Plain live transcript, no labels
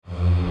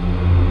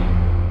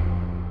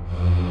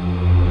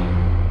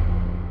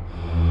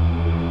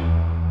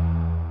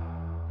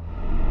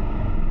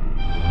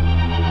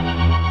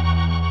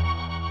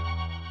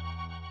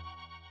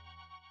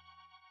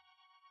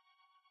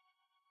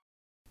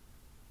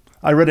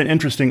I read an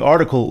interesting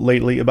article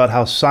lately about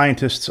how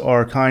scientists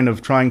are kind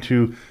of trying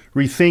to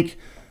rethink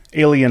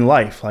alien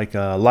life, like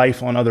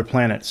life on other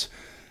planets.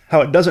 How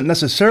it doesn't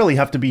necessarily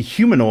have to be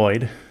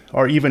humanoid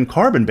or even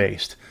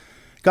carbon-based.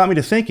 Got me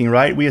to thinking,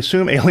 right? We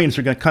assume aliens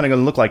are kind of going to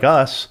look like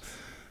us.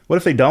 What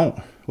if they don't?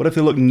 What if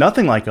they look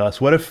nothing like us?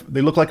 What if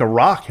they look like a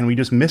rock and we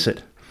just miss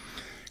it?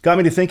 Got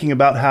me to thinking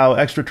about how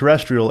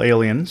extraterrestrial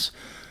aliens,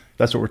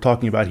 that's what we're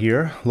talking about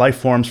here, life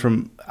forms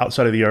from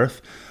outside of the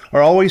Earth,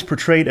 are always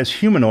portrayed as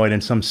humanoid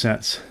in some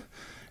sense.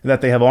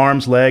 That they have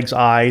arms, legs,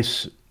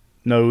 eyes,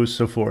 nose,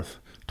 so forth,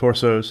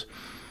 torsos.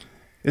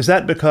 Is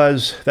that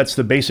because that's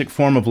the basic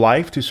form of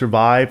life to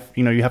survive?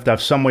 You have to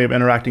have some way of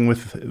interacting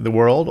with the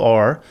world,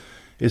 or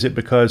is it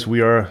because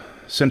we are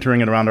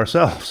centering it around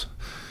ourselves?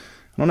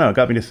 I don't know, it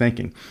got me to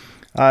thinking.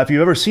 If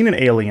you've ever seen an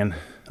alien,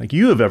 like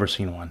you have ever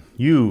seen one,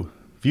 you,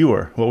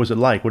 viewer, what was it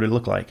like? What did it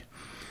look like?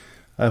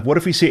 What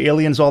if we see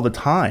aliens all the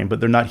time,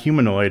 but they're not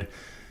humanoid,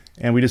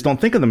 and we just don't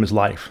think of them as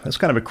life? That's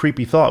kind of a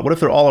creepy thought. What if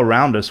they're all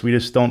around us? We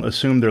just don't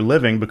assume they're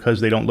living because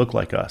they don't look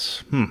like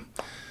us.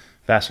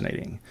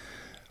 Fascinating.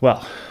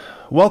 Well,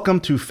 welcome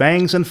to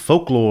Fangs and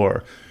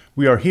Folklore.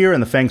 We are here in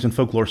the Fangs and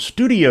Folklore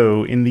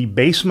studio in the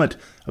basement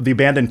of the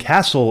abandoned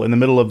castle in the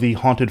middle of the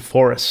haunted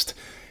forest.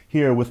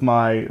 Here with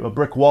my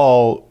brick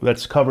wall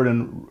that's covered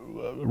in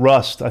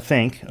rust, I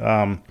think.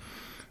 So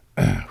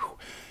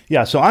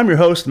I'm your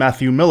host,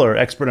 Matthew Miller,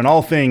 expert in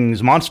all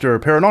things monster,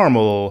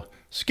 paranormal,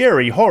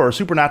 scary, horror,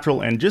 supernatural,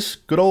 and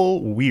just good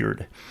old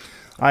weird.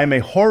 I am a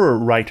horror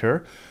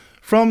writer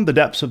from the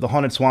depths of the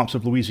haunted swamps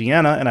of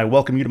Louisiana, and I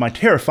welcome you to my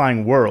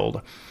terrifying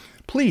world.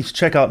 Please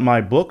check out my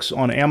books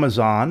on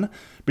Amazon,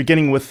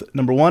 beginning with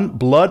number 1,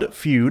 Blood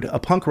Feud, a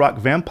punk rock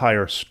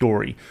vampire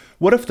story.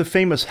 What if the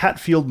famous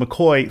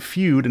Hatfield-McCoy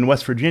feud in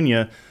West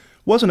Virginia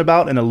wasn't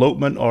about an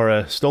elopement or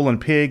a stolen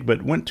pig,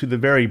 but went to the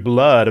very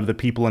blood of the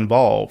people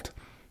involved?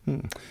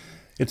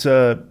 It's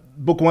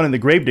book 1 in the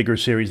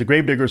Gravediggers series. The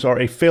Gravediggers are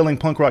a failing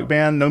punk rock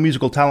band, no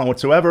musical talent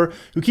whatsoever,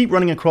 who keep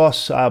running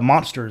across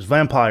monsters,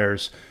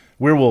 vampires,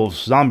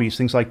 werewolves, zombies,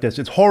 things like this.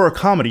 It's horror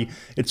comedy.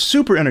 It's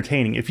super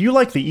entertaining. If you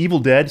like the Evil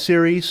Dead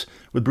series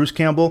with Bruce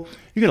Campbell,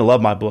 you're going to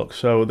love my books.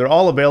 So they're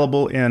all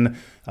available in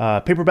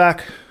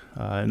paperback,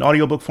 in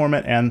audiobook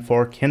format, and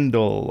for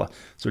Kindle.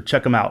 So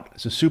check them out.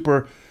 It's a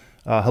super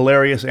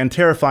hilarious and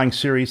terrifying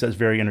series that's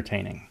very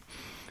entertaining.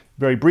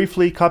 Very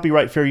briefly,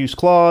 copyright fair use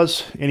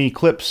clause. Any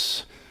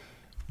clips,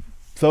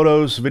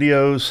 photos,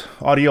 videos,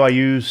 audio I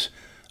use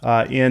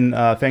in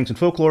Fangs and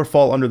Folklore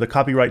fall under the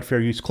copyright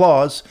fair use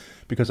clause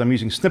because I'm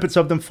using snippets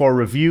of them for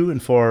review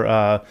and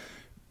for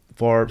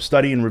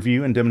study and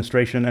review and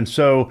demonstration. And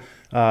so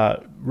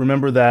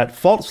remember that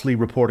falsely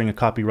reporting a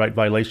copyright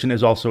violation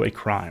is also a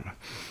crime.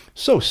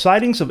 So,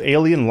 sightings of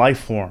alien life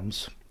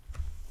forms.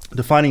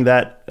 Defining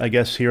that, I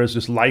guess, here as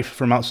just life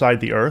from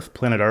outside the Earth,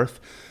 planet Earth.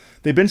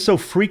 They've been so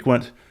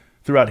frequent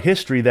throughout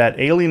history that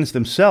aliens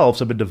themselves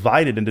have been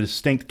divided into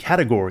distinct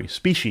categories,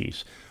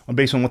 species,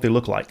 based on what they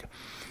look like.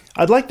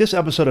 I'd like this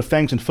episode of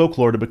Fangs and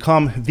Folklore to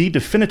become the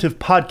definitive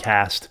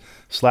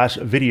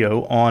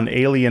podcast/video on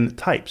alien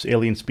types,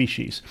 alien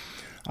species.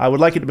 I would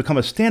like it to become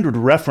a standard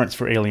reference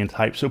for alien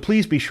types, so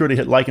please be sure to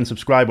hit like and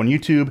subscribe on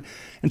YouTube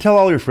and tell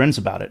all your friends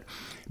about it.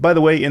 By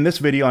the way, in this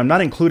video, I'm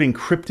not including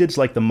cryptids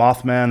like the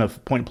Mothman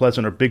of Point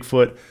Pleasant or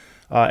Bigfoot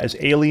as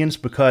aliens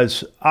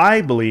because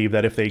I believe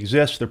that if they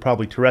exist, they're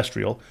probably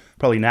terrestrial,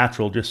 probably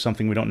natural, just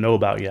something we don't know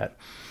about yet,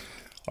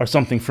 or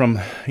something from,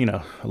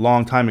 a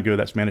long time ago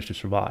that's managed to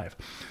survive.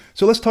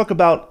 So let's talk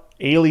about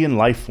alien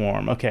life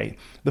form. Okay,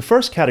 the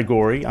first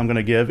category I'm going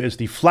to give is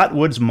the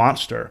Flatwoods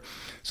Monster.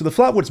 So the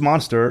Flatwoods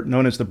Monster,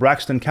 known as the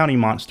Braxton County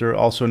Monster,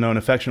 also known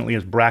affectionately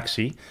as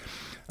Braxy,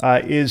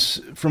 is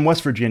from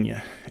West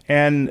Virginia.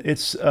 And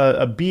it's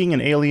a being,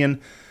 an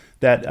alien,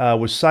 that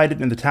was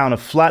sighted in the town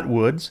of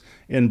Flatwoods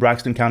in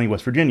Braxton County,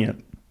 West Virginia,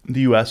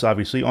 the U.S.,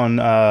 obviously, on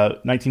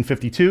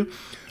 1952.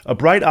 A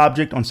bright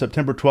object on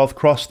September 12th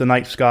crossed the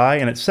night sky,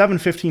 and at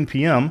 7:15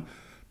 p.m.,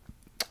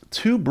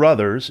 two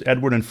brothers,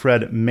 Edward and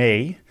Fred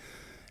May,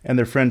 and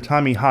their friend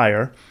Tommy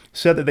Heyer,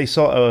 said that they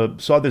saw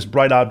this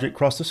bright object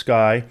cross the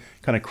sky,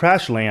 kind of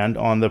crash land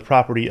on the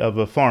property of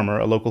a farmer,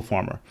 a local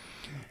farmer.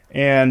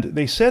 And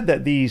they said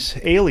that these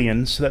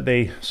aliens that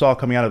they saw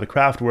coming out of the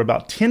craft were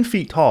about 10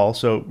 feet tall,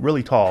 so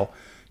really tall,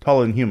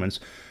 taller than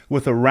humans,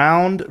 with a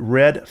round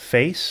red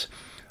face,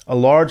 a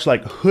large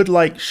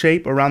hood-like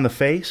shape around the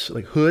face,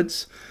 like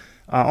hoods,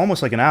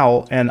 almost like an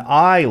owl, and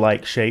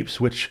eye-like shapes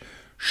which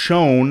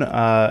shone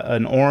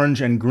an orange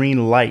and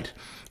green light.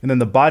 And then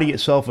the body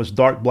itself was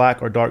dark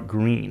black or dark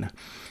green.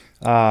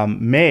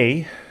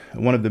 May,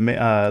 one of the,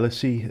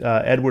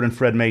 Edward and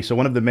Fred May, so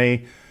one of the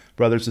May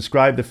brothers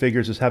described the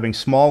figures as having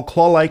small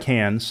claw-like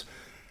hands,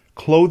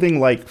 clothing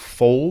like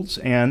folds,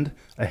 and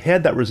a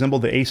head that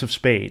resembled the ace of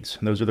spades.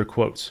 And those are their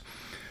quotes.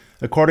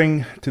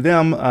 According to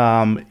them,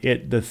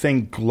 the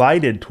thing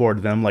glided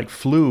toward them,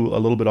 flew a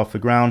little bit off the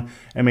ground,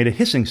 and made a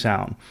hissing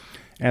sound.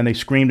 And they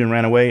screamed and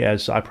ran away,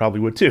 as I probably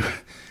would too.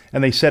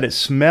 And they said it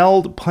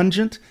smelled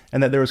pungent,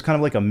 and that there was kind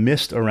of like a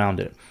mist around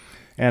it,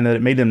 and that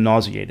it made them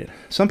nauseated.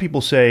 Some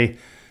people say,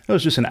 it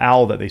was just an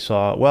owl that they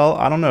saw. Well,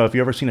 I don't know. If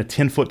you ever seen a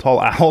 10-foot tall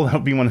owl, that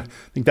would be one. I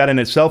think that in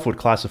itself would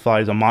classify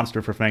as a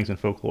monster for Fangs and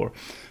Folklore.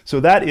 So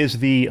that is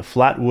the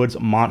Flatwoods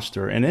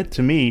Monster, and it,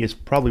 to me, is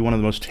probably one of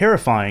the most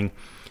terrifying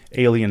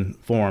alien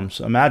forms.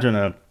 Imagine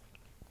a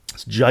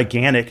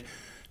gigantic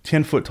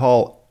 10-foot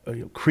tall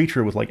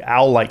creature with like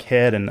owl-like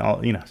head and,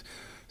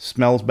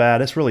 smells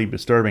bad. It's really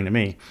disturbing to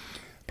me.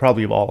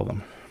 Probably of all of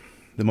them,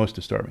 the most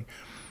disturbing.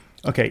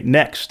 Okay,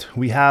 next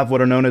we have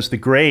what are known as the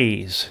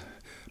Greys.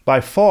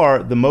 By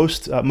far, the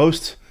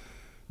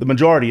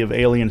majority of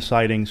alien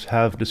sightings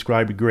have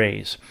described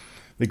Greys,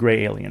 the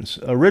Grey aliens,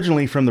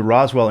 originally from the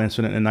Roswell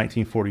incident in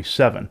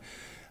 1947.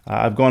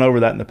 I've gone over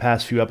that in the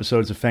past few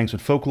episodes of Fangs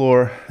and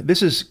Folklore.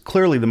 This is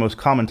clearly the most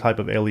common type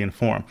of alien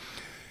form.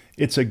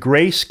 It's a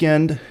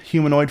gray-skinned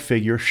humanoid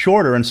figure,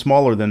 shorter and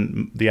smaller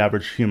than the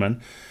average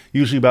human,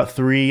 usually about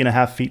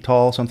 3.5 feet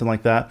tall, something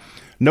like that.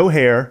 No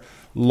hair,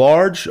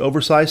 large,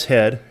 oversized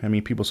head. I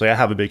mean, people say I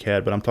have a big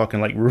head, but I'm talking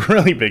like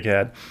really big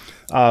head.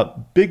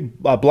 Big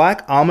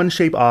black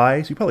almond-shaped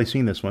eyes. You've probably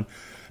seen this one.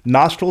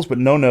 Nostrils, but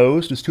no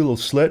nose, just 2 little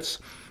slits.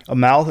 A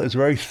mouth is a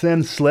very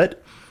thin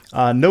slit.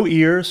 No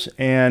ears,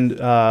 and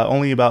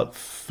only about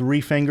 3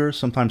 fingers,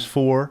 sometimes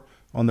 4,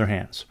 on their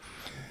hands.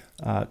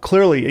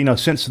 Clearly,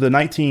 since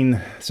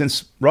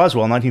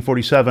Roswell,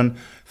 1947,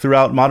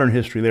 throughout modern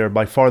history, they are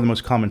by far the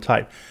most common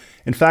type.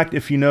 In fact,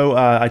 if you know,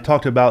 I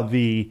talked about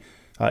the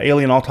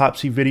alien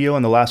autopsy video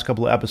in the last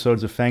couple of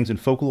episodes of Fangs and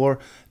Folklore.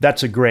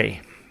 That's a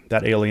Grey,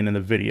 that alien in the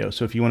video.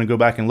 So if you want to go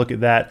back and look at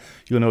that,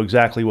 you'll know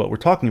exactly what we're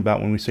talking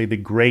about when we say the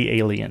Grey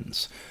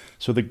aliens.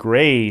 So the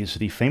Greys,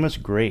 the famous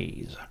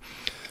Greys.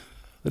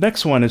 The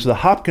next one is the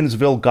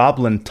Hopkinsville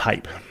Goblin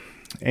type.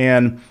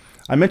 And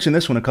I mentioned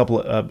this one a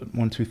couple of,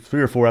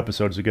 3 or 4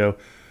 episodes ago.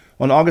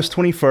 On August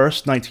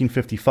 21st,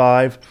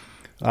 1955,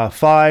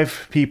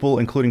 5 people,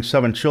 including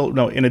 7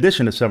 children, in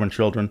addition to 7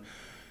 children,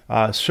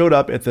 showed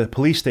up at the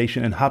police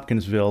station in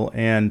Hopkinsville,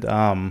 and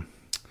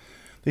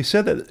they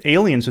said that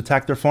aliens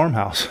attacked their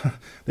farmhouse.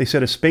 They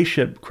said a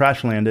spaceship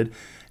crash landed,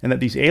 and that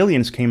these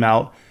aliens came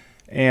out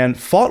and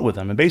fought with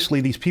them. And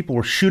basically, these people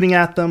were shooting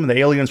at them. The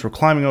aliens were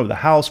climbing over the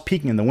house,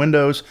 peeking in the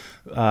windows.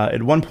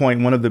 At one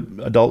point, one of the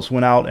adults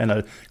went out, and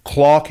a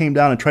claw came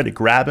down and tried to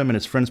grab him, and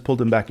his friends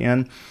pulled him back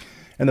in.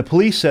 And the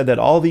police said that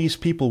all these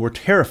people were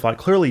terrified,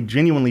 clearly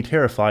genuinely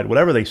terrified.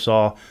 Whatever they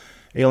saw,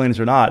 aliens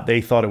or not, they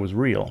thought it was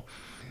real.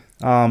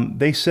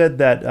 They said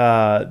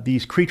that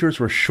these creatures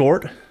were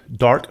short,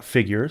 dark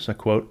figures, I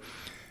quote,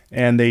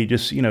 and they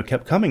just,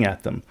 kept coming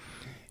at them.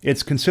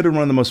 It's considered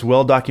one of the most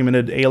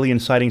well-documented alien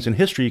sightings in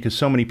history because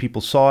so many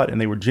people saw it and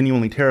they were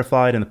genuinely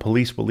terrified, and the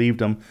police believed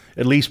them,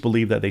 at least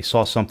believed that they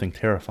saw something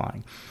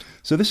terrifying.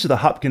 So this is the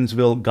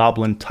Hopkinsville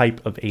Goblin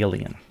type of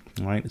alien.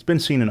 All right? It's been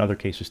seen in other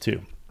cases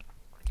too.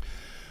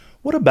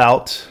 What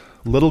about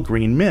little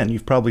green men?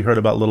 You've probably heard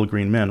about little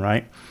green men,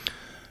 right?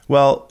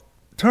 Well,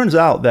 turns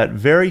out that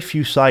very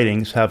few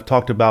sightings have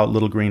talked about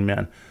little green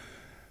men.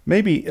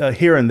 Maybe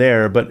here and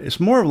there, but it's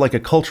more of like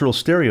a cultural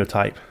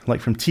stereotype, like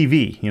from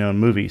TV, in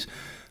movies,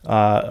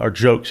 or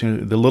jokes.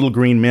 The little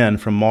green men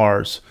from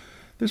Mars.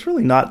 There's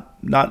really not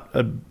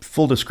a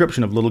full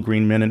description of little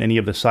green men in any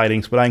of the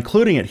sightings, but I'm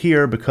including it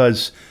here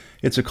because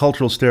it's a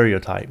cultural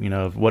stereotype,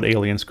 of what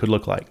aliens could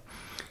look like.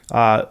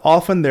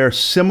 Often they're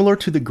similar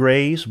to the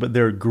Greys, but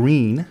they're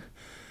green.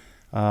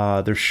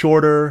 They're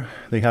shorter.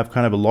 They have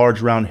kind of a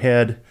large round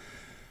head.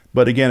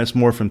 But again, it's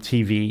more from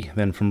TV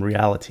than from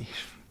reality.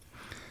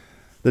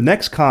 The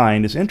next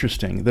kind is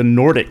interesting. The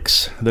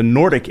Nordics, the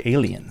Nordic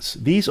aliens.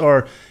 These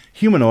are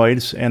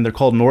humanoids, and they're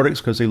called Nordics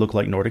because they look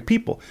like Nordic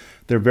people.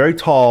 They're very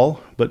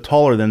tall, but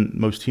taller than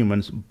most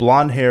humans.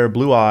 Blonde hair,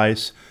 blue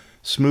eyes,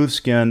 smooth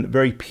skin,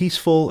 very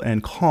peaceful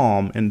and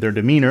calm in their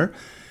demeanor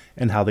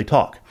and how they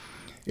talk.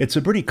 It's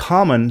a pretty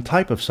common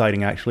type of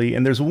sighting, actually.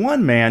 And there's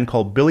one man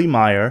called Billy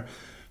Meier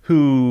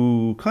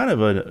who I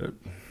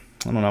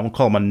won't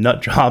call him a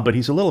nut job, but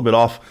he's a little bit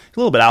off, a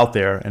little bit out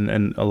there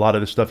and a lot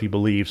of the stuff he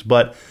believes.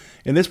 But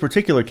in this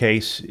particular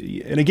case,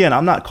 and again,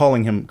 I'm not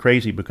calling him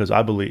crazy because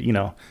I believe,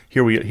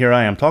 here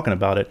I am talking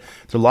about it.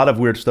 There's a lot of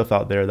weird stuff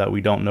out there that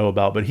we don't know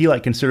about, but he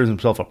considers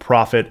himself a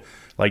prophet,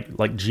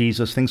 like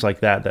Jesus, things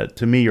like that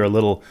to me are a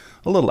little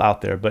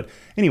out there. But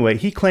anyway,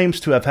 he claims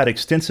to have had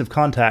extensive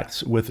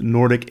contacts with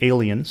Nordic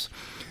aliens.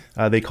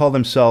 They call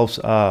themselves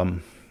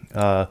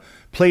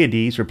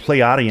Pleiades, or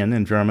Pleiadian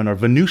in German, or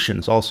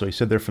Venusians also. He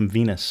said they're from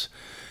Venus.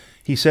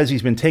 He says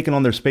he's been taken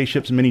on their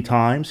spaceships many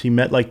times. He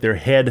met their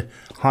head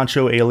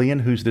honcho alien,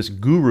 who's this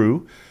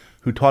guru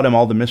who taught him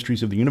all the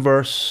mysteries of the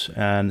universe.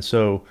 And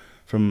so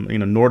from,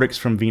 Nordics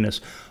from Venus.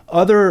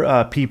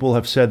 Other people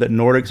have said that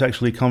Nordics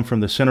actually come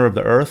from the center of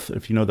the Earth,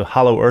 if you know the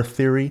hollow Earth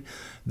theory.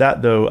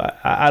 That, though,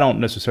 I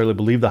don't necessarily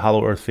believe the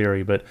hollow Earth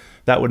theory, but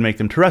that would make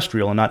them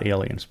terrestrial and not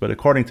aliens. But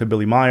according to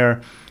Billy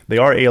Meier, they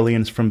are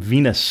aliens from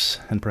Venus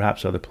and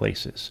perhaps other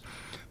places.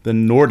 The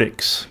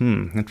Nordics,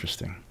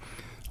 interesting.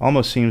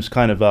 Almost seems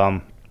kind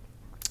of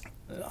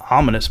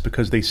ominous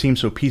because they seem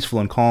so peaceful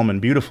and calm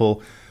and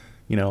beautiful.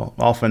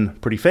 Often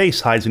pretty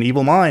face hides an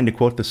evil mind, to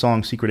quote the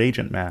song Secret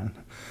Agent Man.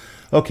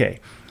 Okay,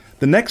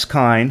 the next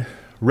kind,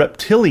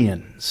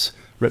 reptilians.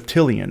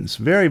 Reptilians,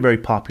 very, very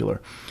popular.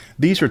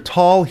 These are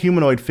tall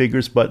humanoid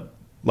figures, but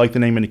like the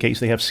name indicates,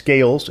 they have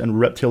scales and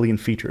reptilian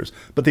features.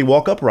 But they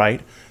walk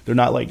upright. They're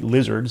not like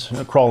lizards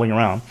crawling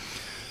around.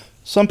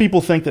 Some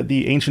people think that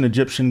the ancient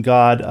Egyptian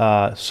god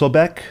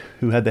Sobek,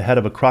 who had the head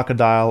of a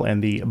crocodile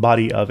and the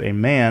body of a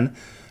man,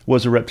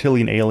 was a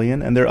reptilian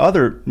alien. And there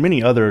are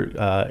many other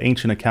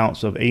ancient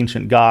accounts of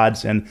ancient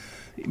gods and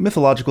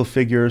mythological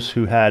figures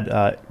who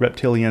had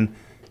reptilian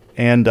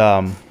and...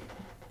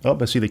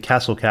 I see the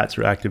castle cats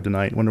are active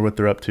tonight. Wonder what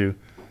they're up to.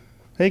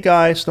 Hey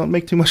guys, don't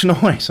make too much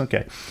noise.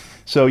 Okay.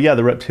 So yeah,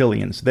 the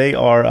reptilians. They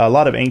are a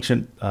lot of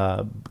ancient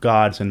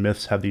gods and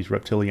myths have these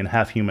reptilian,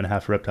 half human,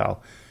 half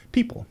reptile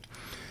people.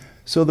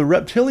 So the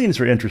reptilians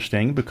are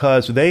interesting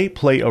because they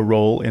play a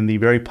role in the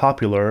very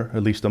popular,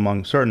 at least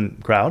among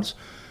certain crowds,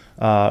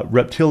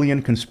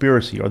 reptilian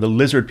conspiracy or the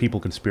lizard people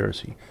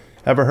conspiracy.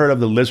 Ever heard of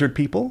the lizard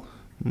people?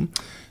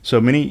 So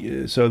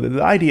the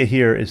idea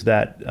here is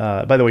that,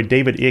 by the way,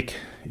 David Icke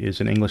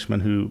is an Englishman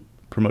who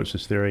promotes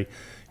this theory.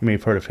 You may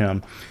have heard of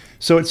him.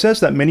 So it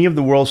says that many of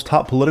the world's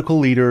top political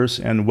leaders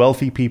and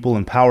wealthy people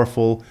and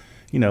powerful,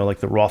 like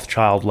the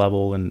Rothschild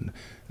level, and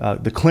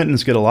the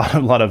Clintons get a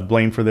lot of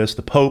blame for this,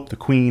 the Pope, the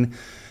Queen,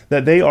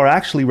 that they are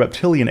actually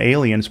reptilian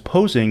aliens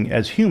posing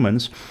as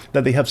humans,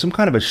 that they have some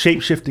kind of a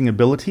shape-shifting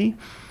ability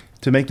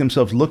to make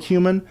themselves look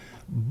human,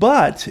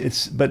 but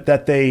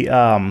that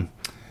they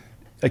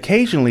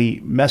occasionally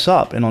mess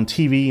up, and on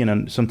TV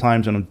and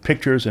sometimes on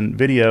pictures and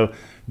video,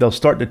 they'll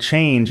start to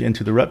change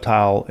into the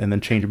reptile and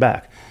then change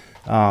back.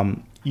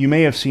 You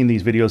may have seen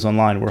these videos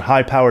online where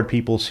high-powered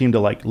people seem to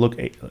look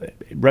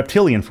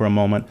reptilian for a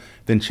moment,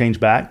 then change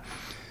back.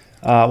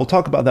 We'll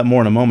talk about that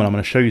more in a moment. I'm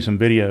going to show you some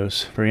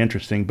videos, very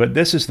interesting. But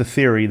this is the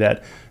theory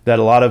that a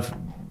lot of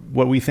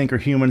what we think are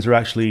humans are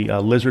actually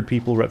lizard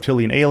people,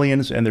 reptilian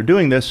aliens, and they're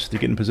doing this to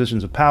get in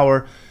positions of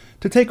power,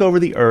 to take over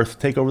the earth,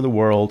 take over the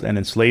world, and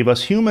enslave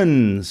us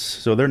humans.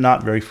 So they're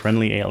not very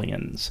friendly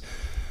aliens.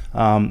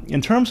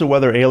 In terms of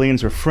whether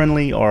aliens are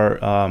friendly or,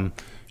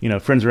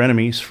 friends or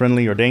enemies,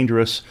 friendly or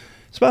dangerous,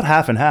 it's about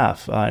half and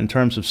half. In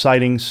terms of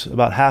sightings,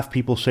 about half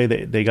people say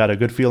that they got a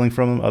good feeling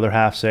from them. Other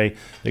half say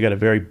they got a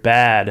very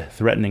bad,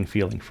 threatening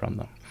feeling from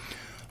them.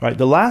 All right,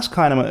 the last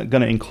kind I'm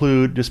going to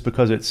include, just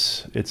because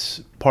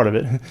it's part of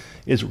it,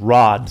 is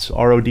rods,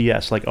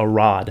 R-O-D-S, like a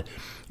rod.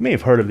 You may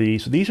have heard of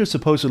these. These are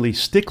supposedly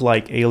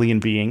stick-like alien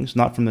beings,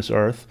 not from this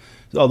earth,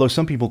 although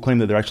some people claim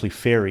that they're actually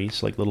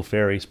fairies, like little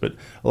fairies, but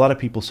a lot of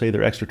people say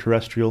they're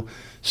extraterrestrial.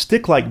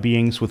 Stick-like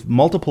beings with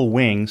multiple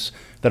wings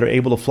that are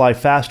able to fly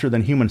faster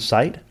than human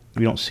sight.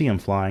 We don't see them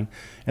flying.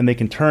 And they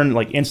can turn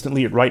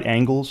instantly at right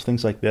angles,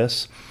 things like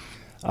this.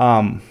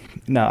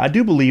 Now, I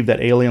do believe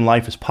that alien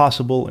life is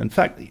possible, in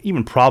fact,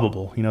 even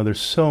probable.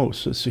 There's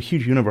it's a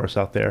huge universe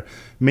out there,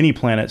 many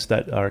planets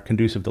that are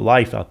conducive to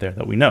life out there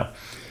that we know.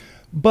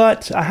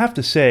 But I have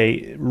to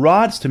say,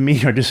 rods to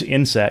me are just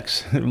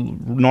insects,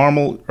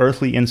 normal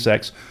earthly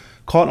insects,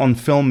 caught on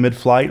film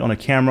mid-flight on a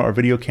camera or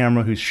video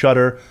camera whose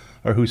shutter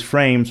or whose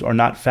frames are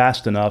not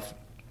fast enough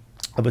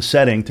of a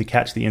setting to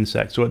catch the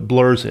insect, so it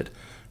blurs it.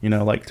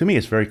 To me,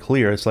 it's very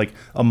clear. It's like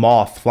a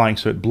moth flying,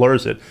 so it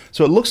blurs it.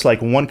 So it looks like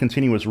one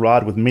continuous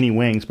rod with many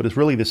wings, but it's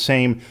really the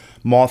same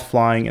moth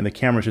flying, and the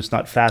camera's just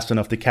not fast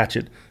enough to catch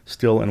it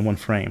still in one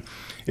frame.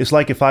 It's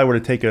like if I were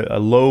to take a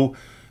low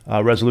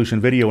resolution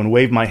video and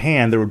wave my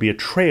hand, there would be a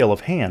trail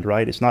of hand,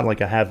 right? It's not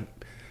like I have,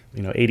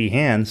 80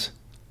 hands,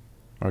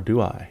 or do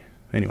I?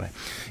 Anyway,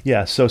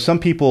 yeah, so some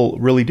people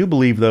really do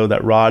believe, though,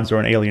 that rods are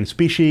an alien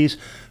species.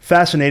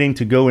 Fascinating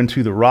to go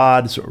into the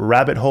rods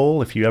rabbit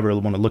hole, if you ever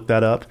want to look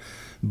that up.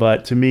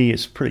 But to me,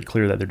 it's pretty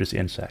clear that they're just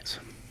insects.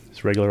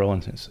 It's regular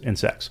old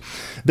insects.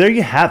 There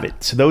you have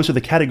it. Those are the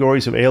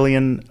categories of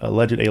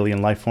alleged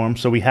alien life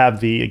forms. So we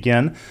have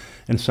again,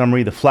 in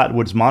summary, the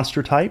Flatwoods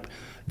monster type,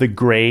 the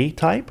gray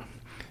type,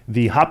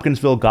 the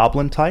Hopkinsville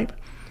goblin type,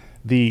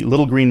 the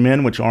little green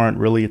men, which aren't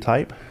really a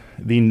type,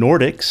 the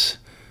Nordic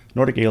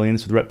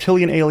aliens, the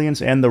reptilian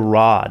aliens, and the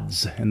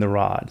rods.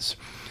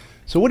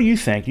 So what do you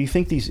think? Do you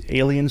think these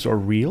aliens are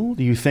real?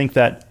 Do you think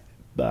that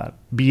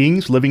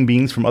living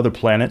beings from other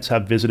planets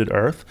have visited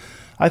Earth?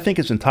 I think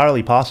it's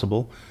entirely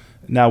possible.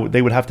 Now,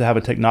 they would have to have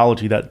a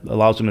technology that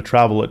allows them to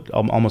travel at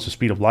almost the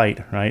speed of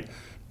light, right?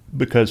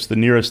 Because the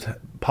nearest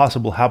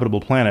possible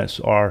habitable planets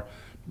are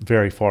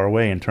very far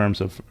away in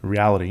terms of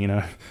reality,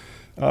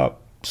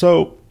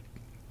 So,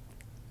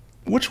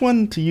 which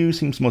one to you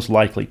seems most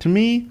likely? To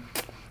me,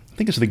 I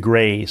think it's the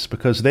grays,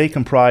 because they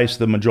comprise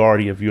the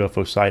majority of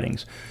UFO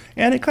sightings.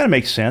 And it kind of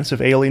makes sense.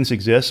 If aliens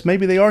exist,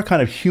 maybe they are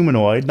kind of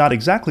humanoid, not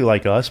exactly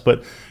like us,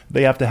 but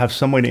they have to have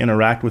some way to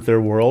interact with their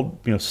world,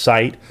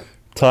 sight,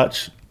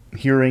 touch,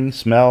 hearing,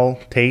 smell,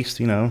 taste,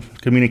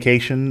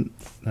 communication,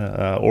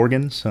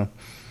 organs. So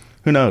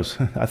who knows?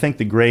 I think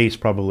the grays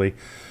probably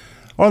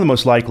are the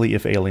most likely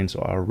if aliens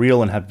are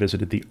real and have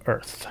visited the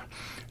Earth.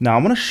 Now,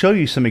 I'm going to show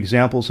you some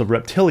examples of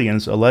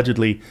reptilians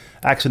allegedly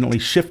accidentally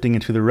shifting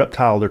into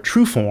their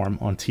true form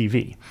on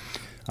TV.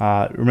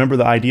 Remember,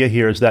 the idea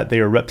here is that they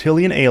are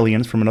reptilian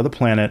aliens from another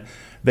planet.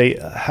 They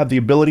have the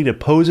ability to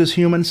pose as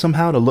humans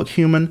somehow, to look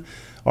human,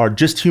 are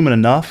just human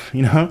enough,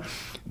 you know,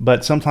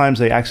 but sometimes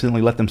they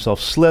accidentally let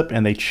themselves slip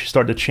and they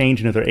start to change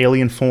into their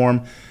alien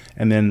form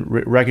and then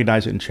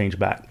recognize it and change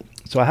back.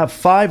 So I have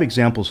 5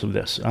 examples of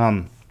this.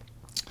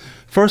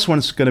 First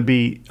one's going to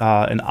be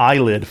an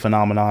eyelid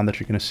phenomenon that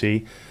you're going to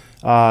see.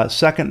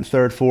 Second,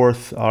 third,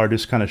 fourth are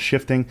just kind of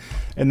shifting.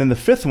 And then the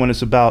 5th one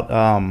is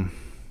about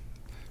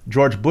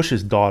George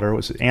Bush's daughter,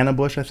 was it Anna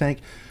Bush, I think,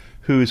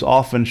 who's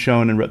often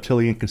shown in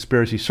reptilian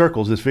conspiracy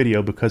circles, this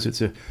video, because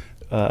it's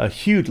a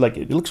huge, like,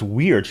 it looks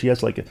weird. She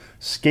has like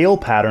scale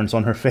patterns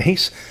on her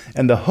face,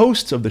 and the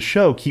hosts of the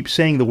show keep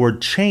saying the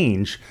word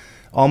change,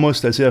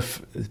 almost as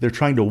if they're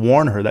trying to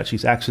warn her that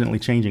she's accidentally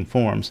changing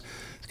forms.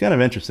 It's kind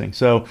of interesting.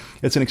 So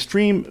it's an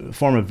extreme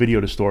form of video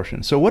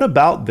distortion. So what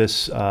about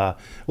this? Well,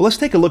 let's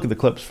take a look at the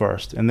clips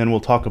first, and then we'll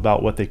talk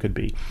about what they could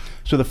be.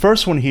 So the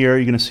first one here,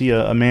 you're going to see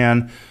a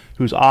man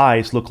whose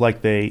eyes look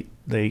like they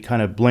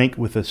kind of blink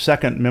with a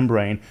second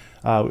membrane.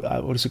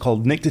 What is it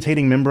called?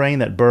 Nictitating membrane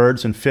that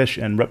birds and fish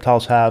and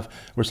reptiles have,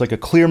 where it's like a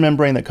clear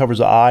membrane that covers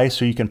the eye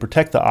so you can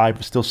protect the eye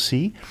but still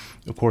see.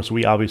 Of course,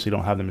 we obviously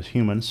don't have them as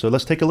humans. So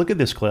let's take a look at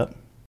this clip.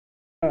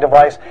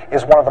 Device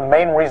is one of the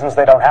main reasons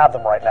they don't have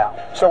them right now.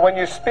 So when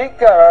you speak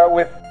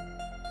with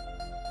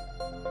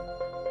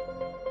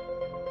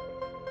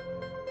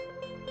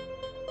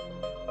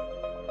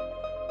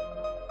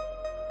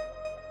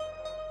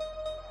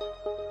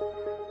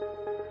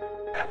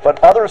but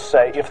others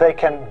say if they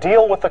can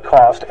deal with the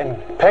cost and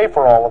pay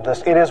for all of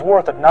this, it is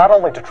worth it not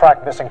only to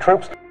track missing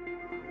troops.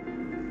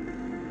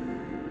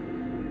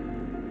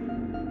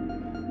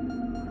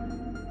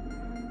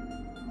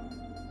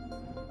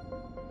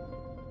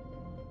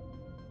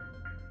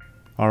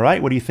 All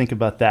right, what do you think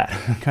about that?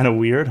 Kind of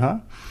weird, huh?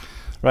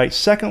 Right,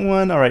 second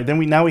one. All right, then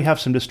now we have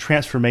some just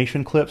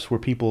transformation clips where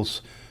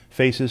people's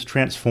faces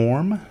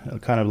transform,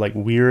 kind of like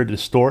weird,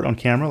 distort on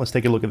camera. Let's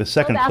take a look at the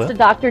second clip. I've asked a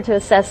doctor to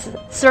assess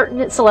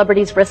certain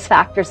celebrities' risk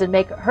factors and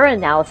make her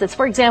analysis.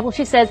 For example,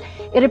 she says,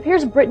 it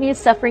appears Britney is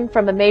suffering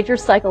from a major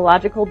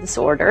psychological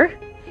disorder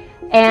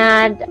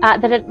and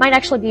that it might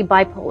actually be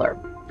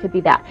bipolar. Could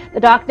be that.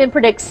 The doc then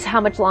predicts how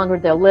much longer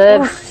they'll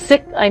live.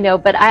 Sick, I know,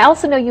 but I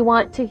also know you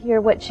want to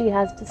hear what she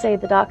has to say.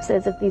 The doc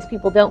says if these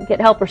people don't get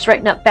help or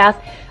straighten up fast,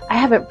 I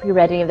haven't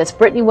pre-read any of this.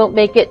 Britney won't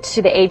make it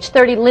to the age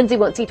 30, Lindsay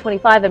won't see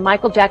 25, and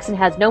Michael Jackson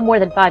has no more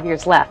than 5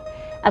 years left.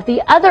 At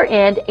the other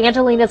end,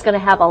 Angelina's going to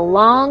have a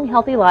long,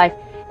 healthy life,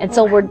 and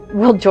so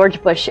will George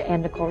Bush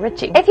and Nicole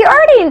Richie. If you're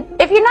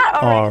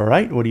not already... All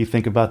right, what do you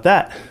think about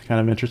that?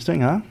 Kind of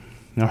interesting, huh?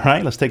 All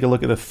right, let's take a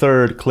look at the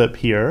third clip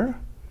here.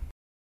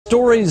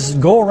 Stories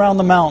go around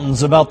the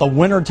mountains about the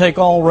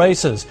winner-take-all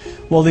races.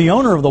 Well, the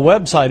owner of the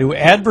website who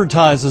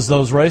advertises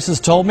those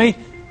races told me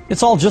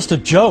it's all just a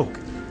joke.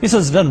 He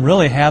says it doesn't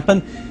really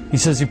happen. He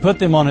says he put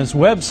them on his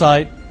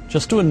website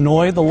just to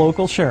annoy the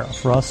local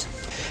sheriff, Russ.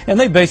 And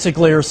they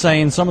basically are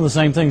saying some of the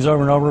same things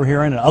over and over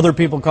here, and other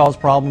people cause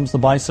problems, the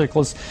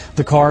bicyclists,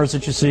 the cars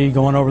that you see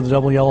going over the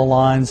double yellow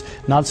lines,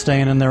 not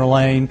staying in their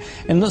lane.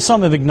 And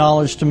some have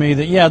acknowledged to me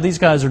that, yeah, these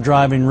guys are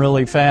driving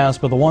really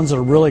fast, but the ones that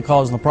are really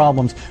causing the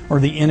problems are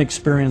the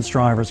inexperienced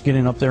drivers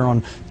getting up there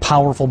on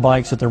powerful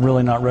bikes that they're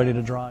really not ready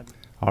to drive.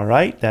 All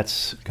right,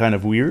 that's kind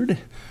of weird.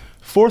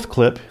 Fourth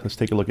clip, let's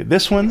take a look at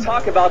this one.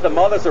 Talk about the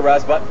mother's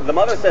arrest, but the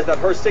mother says that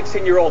her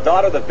 16-year-old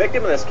daughter, the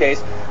victim in this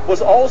case,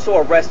 was also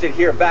arrested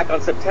here back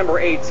on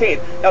September 18th.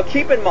 Now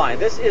keep in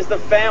mind, this is the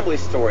family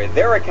story,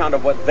 their account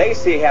of what they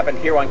see happened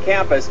here on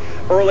campus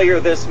earlier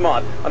this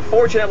month.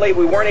 Unfortunately,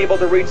 we weren't able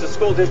to reach the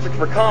school district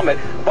for comment,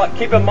 but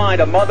keep in mind,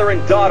 a mother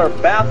and daughter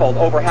baffled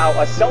over how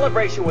a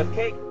celebration with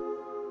cake...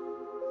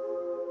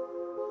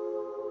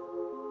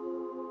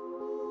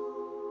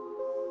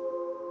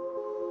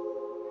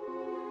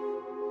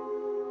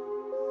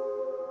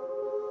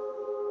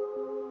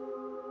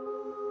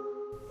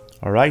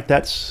 All right,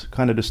 that's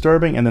kind of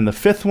disturbing. And then the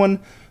fifth one,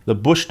 the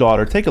Bush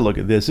daughter. Take a look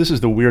at this. This is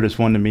the weirdest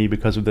one to me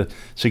because of the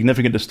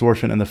significant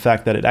distortion and the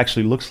fact that it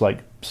actually looks like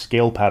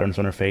scale patterns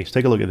on her face.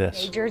 Take a look at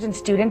this. Majors and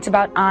students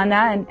about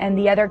Anna and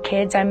the other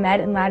kids I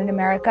met in Latin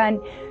America, and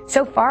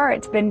so far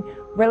it's been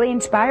really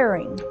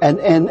inspiring.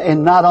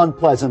 And not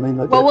unpleasant. I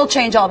mean, well, we'll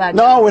change all that.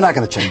 No, we're not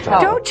going to change that.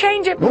 Don't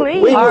change it,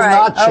 please. We will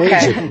not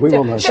change it. We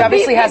will not. She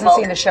obviously hasn't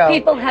seen the show.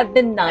 People have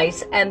been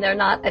nice, and they're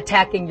not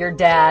attacking your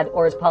dad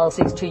or his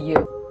policies to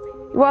you.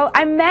 Well,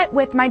 I met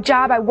with my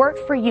job. I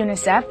worked for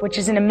UNICEF, which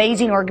is an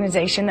amazing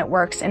organization that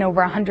works in over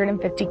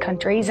 150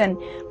 countries. And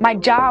my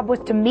job was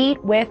to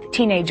meet with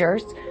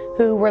teenagers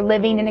who were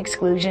living in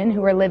exclusion, who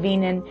were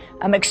living in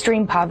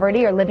extreme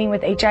poverty or living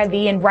with HIV,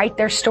 and write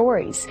their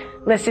stories,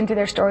 listen to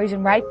their stories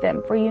and write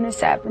them for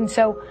UNICEF. And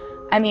so,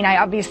 I mean, I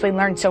obviously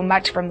learned so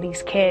much from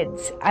these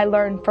kids. I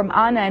learned from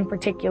Anna in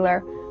particular,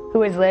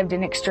 who has lived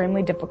an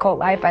extremely difficult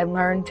life. I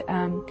learned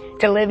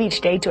to live each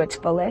day to its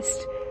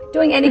fullest.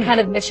 Doing any kind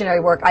of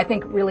missionary work, I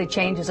think, really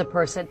changes a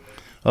person.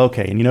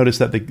 Okay, and you notice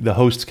that the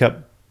hosts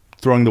kept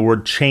throwing the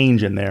word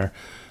change in there.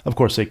 Of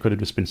course, they could have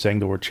just been saying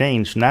the word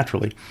change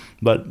naturally,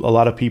 but a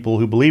lot of people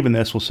who believe in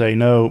this will say,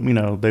 no, you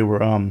know, they were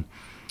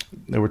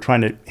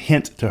trying to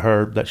hint to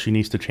her that she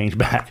needs to change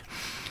back.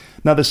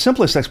 Now, the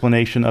simplest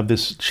explanation of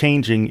this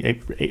changing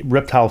a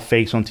reptile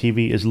face on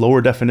TV is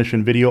lower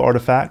definition video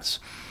artifacts.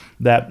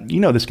 That,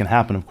 this can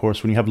happen, of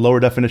course, when you have lower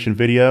definition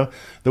video.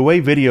 The way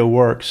video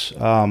works,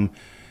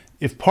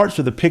 if parts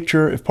of the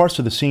picture, if parts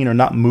of the scene are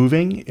not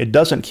moving, it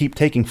doesn't keep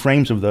taking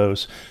frames of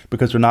those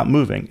because they're not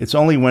moving. It's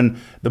only when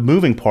the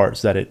moving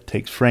parts that it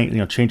takes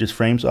changes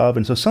frames of.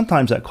 And so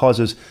sometimes that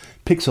causes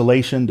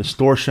pixelation,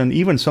 distortion,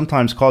 even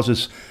sometimes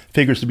causes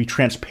figures to be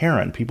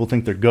transparent. People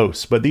think they're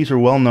ghosts, but these are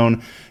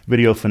well-known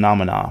video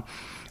phenomena.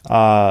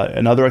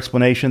 Another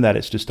explanation that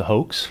it's just a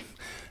hoax.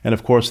 And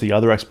of course, the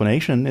other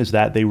explanation is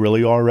that they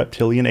really are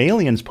reptilian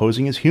aliens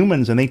posing as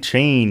humans, and they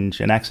change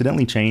and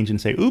accidentally change and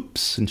say,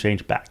 oops, and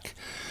change back.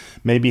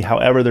 Maybe,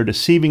 however, they're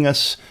deceiving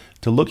us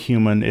to look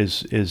human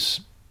is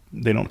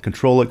they don't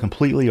control it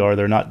completely, or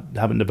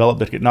haven't developed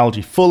the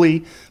technology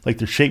fully, like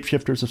they're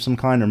shapeshifters of some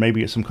kind, or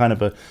maybe it's some kind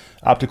of a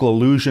optical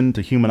illusion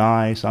to human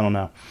eyes. I don't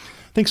know.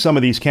 I think some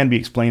of these can be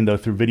explained, though,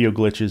 through video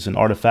glitches and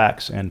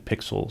artifacts and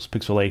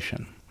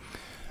pixelation.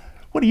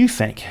 What do you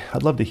think?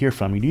 I'd love to hear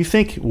from you. Do you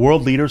think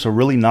world leaders are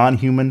really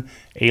non-human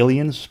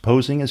aliens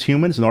posing as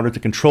humans in order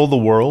to control the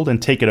world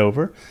and take it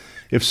over?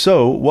 If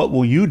so, what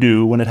will you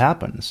do when it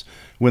happens?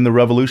 When the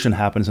revolution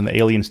happens and the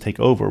aliens take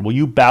over? Will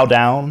you bow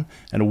down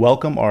and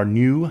welcome our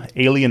new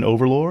alien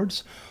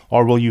overlords?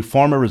 Or will you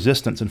form a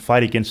resistance and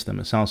fight against them?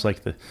 It sounds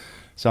like the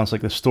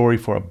story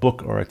for a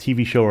book or a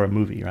TV show or a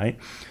movie, right?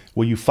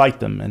 Will you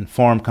fight them and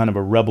form kind of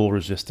a rebel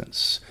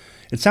resistance?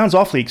 It sounds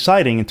awfully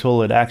exciting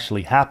until it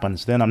actually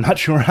happens. Then I'm not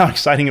sure how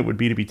exciting it would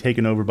be to be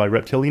taken over by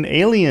reptilian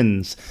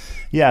aliens.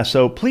 Yeah,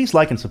 so please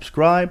like and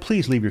subscribe.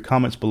 Please leave your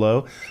comments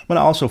below. I'm going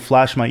to also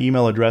flash my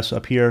email address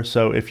up here,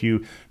 so if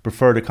you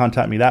prefer to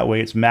contact me that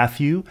way, it's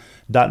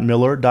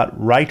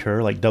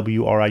matthew.miller.writer, like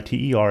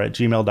WRITER,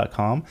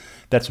 @gmail.com.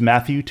 That's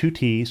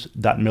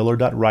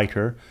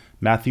matthew2ts.miller.writer,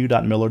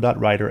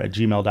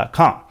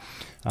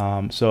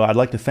 matthew.miller.writer@gmail.com. So I'd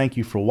like to thank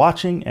you for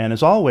watching, and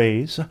as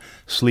always,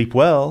 sleep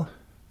well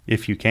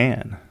if you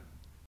can.